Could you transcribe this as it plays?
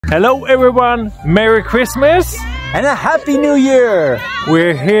Hello everyone, Merry Christmas and a Happy New Year!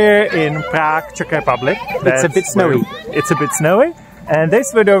 We're here in Prague, Czech Republic. It's a bit snowy. It's a bit snowy. And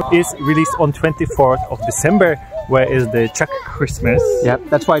this video is released on 24th of December, where is the Czech Christmas. Yep,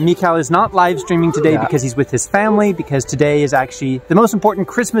 that's why Michal is not live streaming today, because he's with his family, because today is actually the most important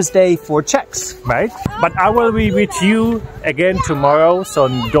Christmas day for Czechs. Right? But I will be with you again tomorrow, so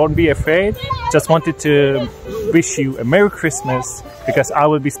don't be afraid. Just wanted to wish you a Merry Christmas, because I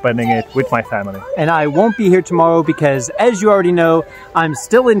will be spending it with my family. And I won't be here tomorrow because, as you already know, I'm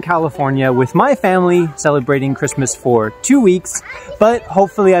still in California with my family celebrating Christmas for 2 weeks. But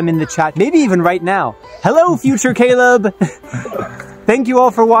hopefully I'm in the chat, maybe even right now. Hello, future Caleb! Thank you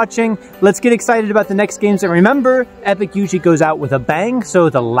all for watching. Let's get excited about the next games. And remember, Epic usually goes out with a bang, so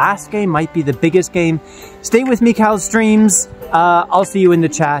the last game might be the biggest game. Stay with Michal's streams. I'll see you in the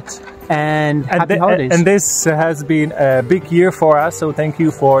chat. And happy holidays. And this has been a big year for us, so thank you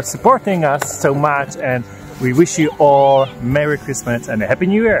for supporting us so much. And we wish you all Merry Christmas and a Happy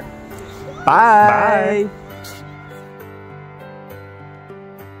New Year. Bye! Bye.